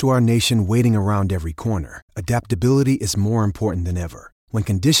threats to our nation waiting around every corner, adaptability is more important than ever. When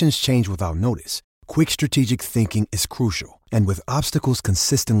conditions change without notice, quick strategic thinking is crucial. And with obstacles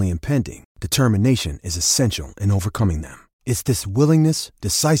consistently impending, determination is essential in overcoming them. It's this willingness,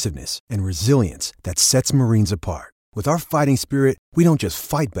 decisiveness, and resilience that sets Marines apart. With our fighting spirit, we don't just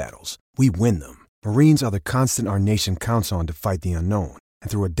fight battles, we win them. Marines are the constant our nation counts on to fight the unknown. And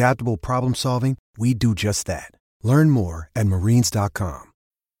through adaptable problem solving, we do just that. Learn more at marines.com.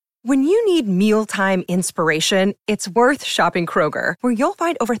 When you need mealtime inspiration, it's worth shopping Kroger, where you'll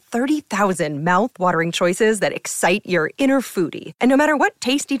find over 30,000 mouth-watering choices that excite your inner foodie. And no matter what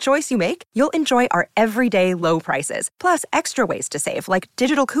tasty choice you make, you'll enjoy our everyday low prices, plus extra ways to save, like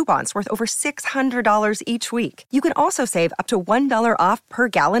digital coupons worth over $600 each week. You can also save up to $1 off per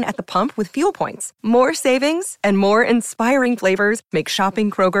gallon at the pump with fuel points. More savings and more inspiring flavors make shopping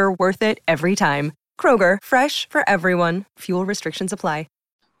Kroger worth it every time. Kroger, fresh for everyone. Fuel restrictions apply.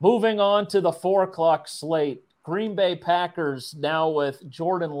 Moving on to the 4 o'clock slate, Green Bay Packers now with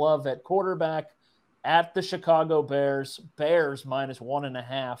Jordan Love at quarterback at the Chicago Bears. Bears minus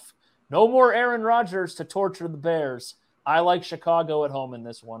 1.5. No more Aaron Rodgers to torture the Bears. I like Chicago at home in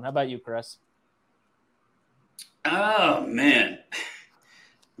this one. How about you, Chris? Oh, man.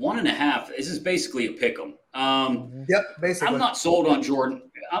 1.5. This is basically a pick 'em. Yep, basically. I'm not sold on Jordan.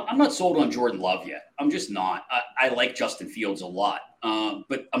 I'm not sold on Jordan Love yet. I'm just not. I like Justin Fields a lot,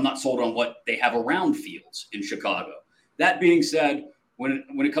 but I'm not sold on what they have around Fields in Chicago. That being said, when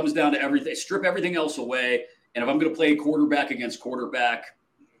it comes down to everything, strip everything else away, and if I'm going to play quarterback against quarterback,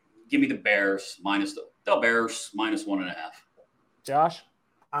 give me the Bears minus the Bears minus 1.5. Josh?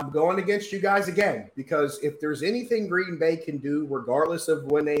 I'm going against you guys again, because if there's anything Green Bay can do, regardless of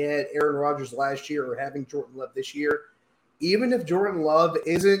when they had Aaron Rodgers last year or having Jordan Love this year, even if Jordan Love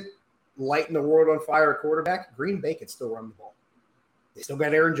isn't lighting the world on fire at quarterback, Green Bay can still run the ball. They still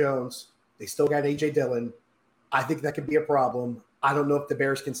got Aaron Jones. They still got A.J. Dillon. I think that could be a problem. I don't know if the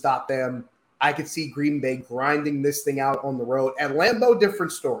Bears can stop them. I could see Green Bay grinding this thing out on the road. At Lambeau,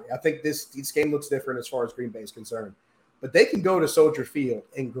 different story. I think this game looks different as far as Green Bay is concerned. But they can go to Soldier Field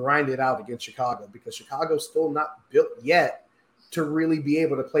and grind it out against Chicago, because Chicago's still not built yet to really be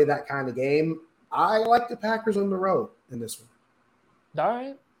able to play that kind of game. I like the Packers on the road in this one. All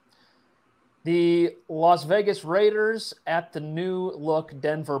right. The Las Vegas Raiders at the new-look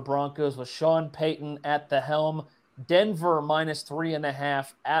Denver Broncos with Sean Payton at the helm. Denver minus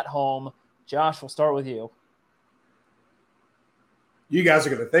 3.5 at home. Josh, we'll start with you. You guys are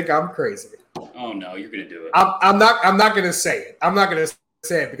going to think I'm crazy. Oh no, you're going to do it. I'm not going to say it. I'm not going to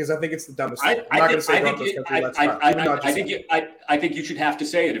say it because I think it's the dumbest thing. I'm not going to say Broncos country. I think you should have to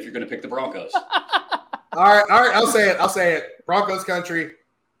say it if you're going to pick the Broncos. All right. I'll say it. Broncos country.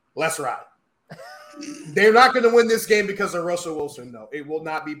 Let's ride. They're not going to win this game because of Russell Wilson, though. It will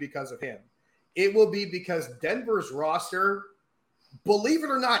not be because of him. It will be because Denver's roster, believe it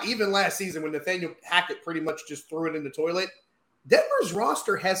or not, even last season when Nathaniel Hackett pretty much just threw it in the toilet, Denver's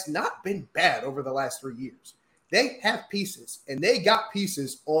roster has not been bad over the last 3 years. They have pieces, and they got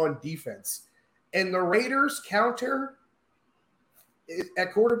pieces on defense. And the Raiders' counter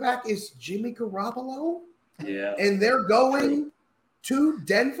at quarterback is Jimmy Garoppolo. Yeah. And they're going to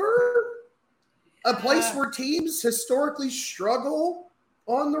Denver, a place where teams historically struggle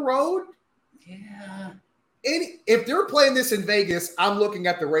on the road. Yeah. If they're playing this in Vegas, I'm looking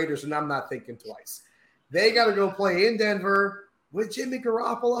at the Raiders, and I'm not thinking twice. They got to go play in Denver with Jimmy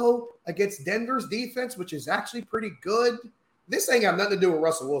Garoppolo against Denver's defense, which is actually pretty good. This ain't got nothing to do with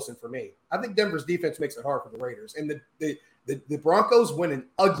Russell Wilson for me. I think Denver's defense makes it hard for the Raiders. And the Broncos win an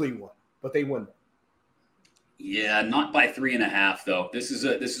ugly one, but they win. Yeah, not by 3.5 though. This is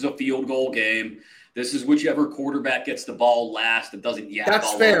a field goal game. This is whichever quarterback gets the ball last that doesn't yak.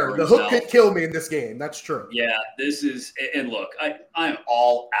 That's fair. The hook could kill me in this game. That's true. Yeah, this is – and look, I'm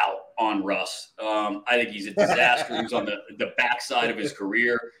all out on Russ. I think he's a disaster. He's on the backside of his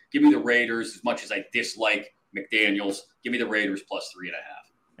career. Give me the Raiders as much as I dislike McDaniels. Give me the Raiders plus 3.5.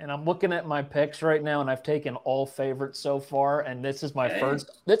 And I'm looking at my picks right now, and I've taken all favorites so far, and this is my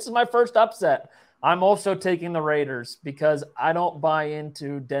first upset. I'm also taking the Raiders because I don't buy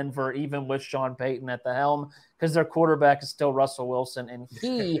into Denver, even with Sean Payton at the helm, because their quarterback is still Russell Wilson. And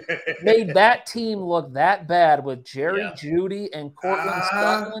he made that team look that bad with Jerry Jeudy and Cortland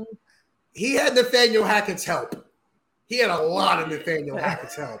Sutton. He had Nathaniel Hackett's help. He had a lot of Nathaniel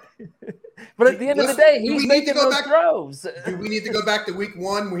Hackett's help. But at the end of the day, he's making those throws. Do we need to go back to week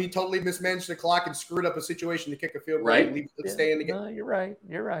 1 where he totally mismanaged the clock and screwed up a situation to kick a field goal and stay in the game? No, you're right.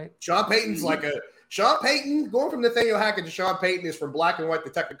 You're right. Sean Payton's Sean Payton, going from Nathaniel Hackett to Sean Payton is from black and white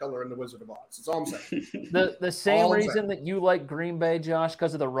to Technicolor in the Wizard of Oz. That's all I'm saying. The same reason that you like Green Bay, Josh,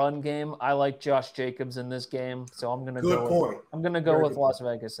 because of the run game, I like Josh Jacobs in this game. So I'm going to go with Las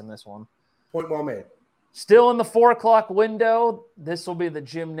Vegas in this one. Point well made. Still in the 4 o'clock window, this will be the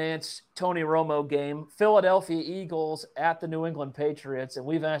Jim Nantz, Tony Romo game. Philadelphia Eagles at the New England Patriots. And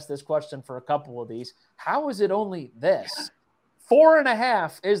we've asked this question for a couple of these. How is it only this?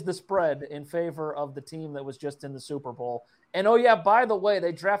 4.5 is the spread in favor of the team that was just in the Super Bowl. And, oh, yeah, by the way,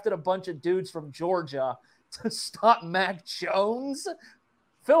 they drafted a bunch of dudes from Georgia to stop Mac Jones.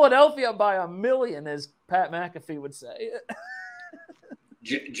 Philadelphia by 1 million, as Pat McAfee would say.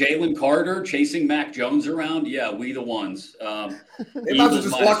 Jalen Carter chasing Mac Jones around. Yeah, we the ones. They might as well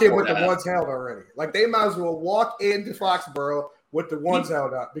just walk in with the ones held already. Like, they might as well walk into Foxborough with the ones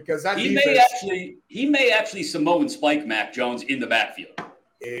held up, because that he may actually Samoan spike Mac Jones in the backfield.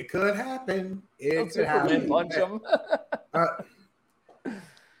 It could happen. It could happen. Punch him.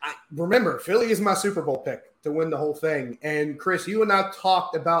 Remember, Philly is my Super Bowl pick to win the whole thing. And Chris, you and I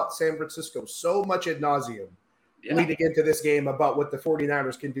talked about San Francisco so much ad nauseum leading into this game about what the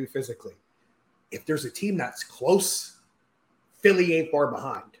 49ers can do physically. If there's a team that's close, Philly ain't far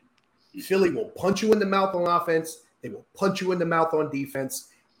behind. Philly will punch you in the mouth on offense. They will punch you in the mouth on defense.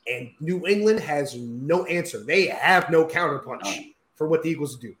 And New England has no answer. They have no counterpunch for what the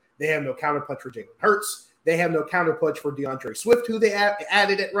Eagles do. They have no counterpunch for Jalen Hurts. They have no counterpunch for DeAndre Swift, who they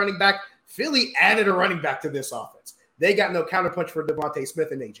added at running back. Philly added a running back to this offense. They got no counterpunch for Devontae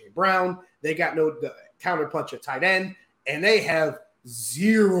Smith and A.J. Brown. They got no counterpunch at tight end. And they have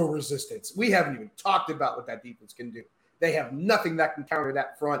zero resistance. We haven't even talked about what that defense can do. They have nothing that can counter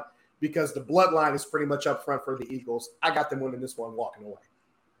that front because the bloodline is pretty much up front for the Eagles. I got them winning this one, walking away.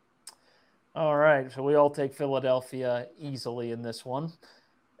 All right, so we all take Philadelphia easily in this one.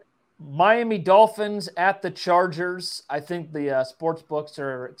 Miami Dolphins at the Chargers. I think the sports books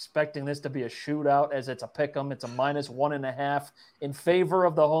are expecting this to be a shootout as it's a pick 'em. It's a -1.5 in favor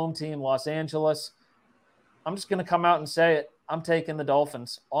of the home team, Los Angeles. I'm just going to come out and say it. I'm taking the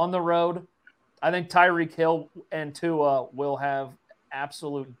Dolphins on the road. I think Tyreek Hill and Tua will have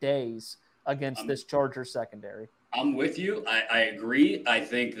absolute days against this Chargers secondary. I'm with you. I agree. I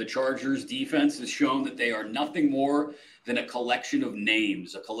think the Chargers defense has shown that they are nothing more than a collection of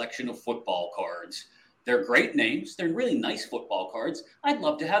names, a collection of football cards. They're great names. They're really nice football cards. I'd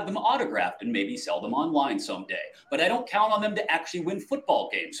love to have them autographed and maybe sell them online someday. But I don't count on them to actually win football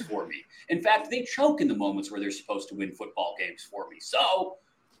games for me. In fact, they choke in the moments where they're supposed to win football games for me. So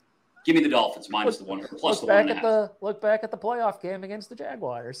give me the Dolphins plus the 1.5. Look back at the playoff game against the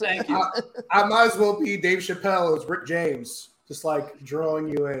Jaguars. Thank you. I might as well be Dave Chappelle as Rick James, just like drawing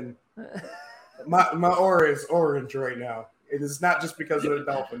you in. My aura is orange right now. It is not just because of the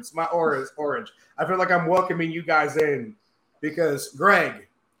Dolphins. My aura is orange. I feel like I'm welcoming you guys in because, Greg,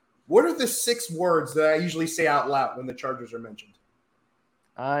 what are the 6 words that I usually say out loud when the Chargers are mentioned?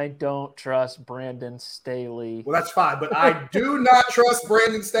 I don't trust Brandon Staley. Well, that's fine, but I do not trust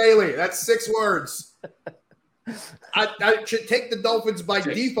Brandon Staley. That's 6 words. I should take the Dolphins by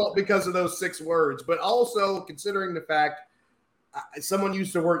default because of those 6 words, but also considering the fact someone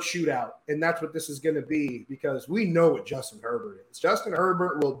used the word shootout, and that's what this is going to be because we know what Justin Herbert is. Justin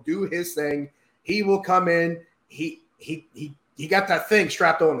Herbert will do his thing. He will come in. He got that thing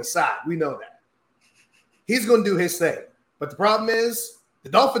strapped on the side. We know that. He's going to do his thing. But the problem is the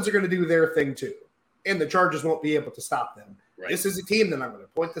Dolphins are going to do their thing too, and the Chargers won't be able to stop them. Right. This is a team that I'm going to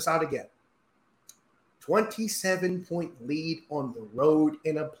point this out again. 27-point lead on the road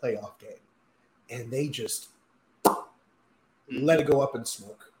in a playoff game, and they just let it go up in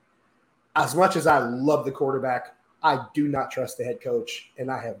smoke. As much as I love the quarterback, I do not trust the head coach,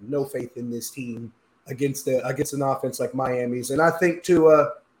 and I have no faith in this team against an offense like Miami's. And I think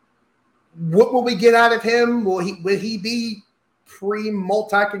what will we get out of him? Will he be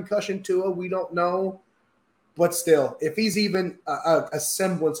pre-multi-concussion Tua? We don't know. But still, if he's even a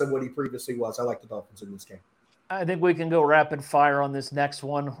semblance of what he previously was, I like the Dolphins in this game. I think we can go rapid fire on this next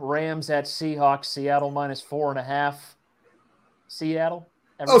one. Rams at Seahawks, Seattle -4.5. Seattle?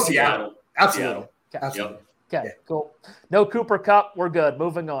 Seattle. Absolutely. Yep. Okay, cool. No Cooper Kupp. We're good.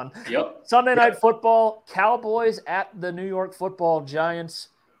 Moving on. Yep. Sunday Night Football, Cowboys at the New York Football Giants.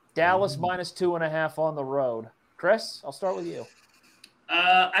 Dallas minus 2.5 on the road. Chris, I'll start with you.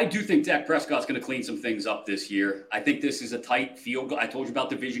 I do think Dak Prescott's going to clean some things up this year. I think this is a tight field goal. I told you about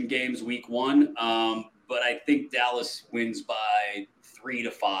division games week 1, but I think Dallas wins by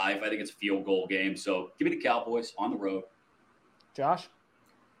 3-5. I think it's a field goal game. So give me the Cowboys on the road. Josh?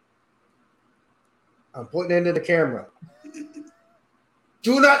 I'm putting it into the camera.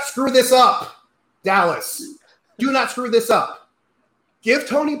 Do not screw this up, Dallas. Do not screw this up. Give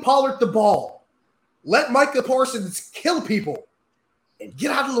Tony Pollard the ball. Let Micah Parsons kill people and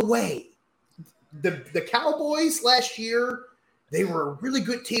get out of the way. The Cowboys last year, they were a really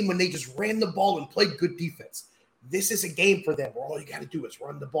good team when they just ran the ball and played good defense. This is a game for them where all you got to do is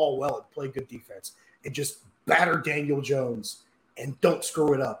run the ball well and play good defense and just batter Daniel Jones and don't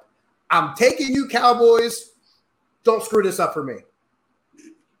screw it up. I'm taking you, Cowboys. Don't screw this up for me.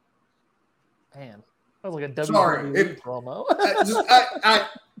 Man, that was like a WWE promo.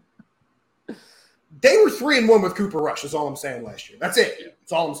 They were 3-1 with Cooper Rush, is all I'm saying last year. That's it.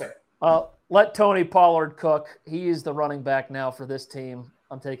 That's all I'm saying. Let Tony Pollard cook. He is the running back now for this team.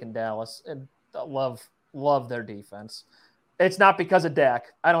 I'm taking Dallas. And I love their defense. It's not because of Dak.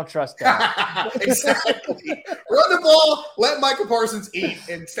 I don't trust Dak. Exactly. Run the ball, let Micah Parsons eat,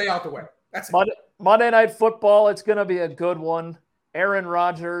 and stay out the way. That's it. Monday Night Football, it's going to be a good one. Aaron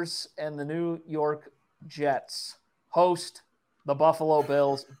Rodgers and the New York Jets host the Buffalo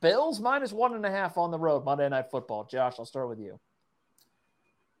Bills. Bills minus 1.5 on the road, Monday Night Football. Josh, I'll start with you.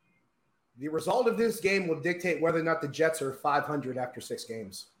 The result of this game will dictate whether or not the Jets are 500 after 6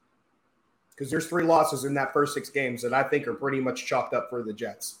 games. Because there's 3 losses in that first 6 games that I think are pretty much chalked up for the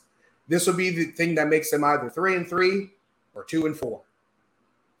Jets. This will be the thing that makes them either 3-3 or 2-4.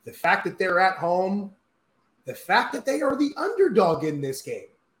 The fact that they're at home, the fact that they are the underdog in this game,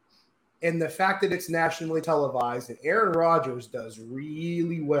 and the fact that it's nationally televised and Aaron Rodgers does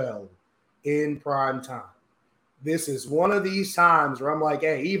really well in prime time. This is one of these times where I'm like,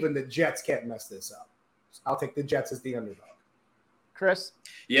 hey, even the Jets can't mess this up. I'll take the Jets as the underdog. Chris?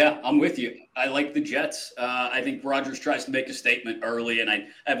 Yeah, I'm with you. I like the Jets. I think Rodgers tries to make a statement early, and I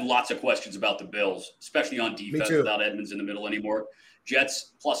have lots of questions about the Bills, especially on defense without Edmonds in the middle anymore.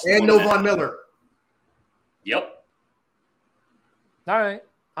 Jets plus and no Von Miller. Yep. All right.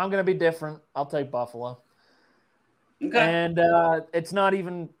 I'm going to be different. I'll take Buffalo. Okay. And it's not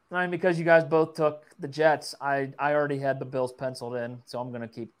even because you guys both took the Jets. I already had the Bills penciled in, so I'm going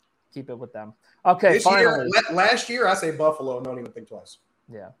to keep it with them. Okay, last year, I say Buffalo. Don't even think twice.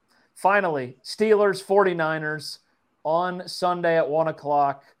 Yeah. Finally, Steelers, 49ers on Sunday at 1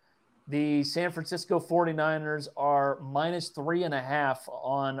 o'clock. The San Francisco 49ers are minus 3.5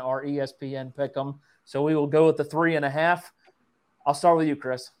 on our ESPN pick'em. So we will go with the 3.5. I'll start with you,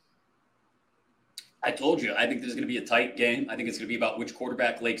 Chris. I told you, I think this is going to be a tight game. I think it's going to be about which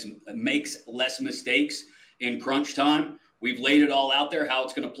quarterback makes less mistakes in crunch time. We've laid it all out there, how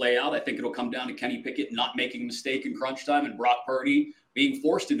it's going to play out. I think it'll come down to Kenny Pickett not making a mistake in crunch time and Brock Purdy being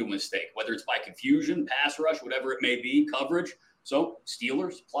forced into a mistake, whether it's by confusion, pass rush, whatever it may be, coverage. So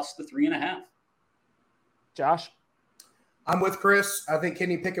Steelers plus the 3.5. Josh? I'm with Chris. I think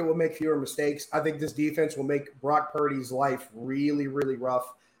Kenny Pickett will make fewer mistakes. I think this defense will make Brock Purdy's life really, really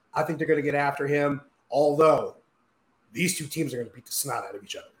rough. I think they're going to get after him, although these two teams are going to beat the snot out of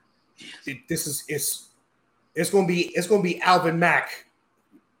each other. It's going to be Alvin Mack,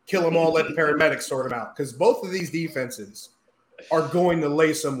 kill them all, let the paramedics sort them out, because both of these defenses are going to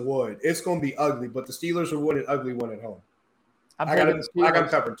lay some wood. It's going to be ugly, but the Steelers will win an ugly one at home. I got them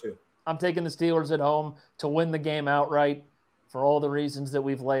covered too. I'm taking the Steelers at home to win the game outright for all the reasons that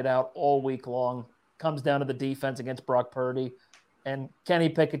we've laid out all week long. Comes down to the defense against Brock Purdy. And Kenny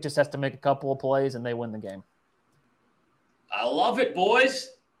Pickett just has to make a couple of plays, and they win the game. I love it,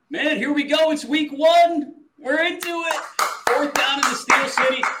 boys. Man, here we go. It's week 1. We're into it. 4th down in the Steel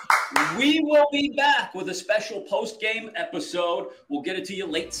City. We will be back with a special post-game episode. We'll get it to you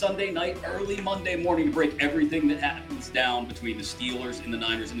late Sunday night, early Monday morning to break everything that happens down between the Steelers and the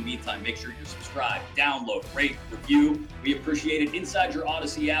Niners. In the meantime, make sure you're subscribed, download, rate, review. We appreciate it inside your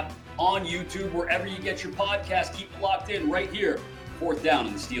Odyssey app, on YouTube, wherever you get your podcast. Keep it locked in right here. 4th down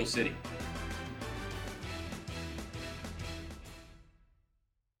in the Steel City.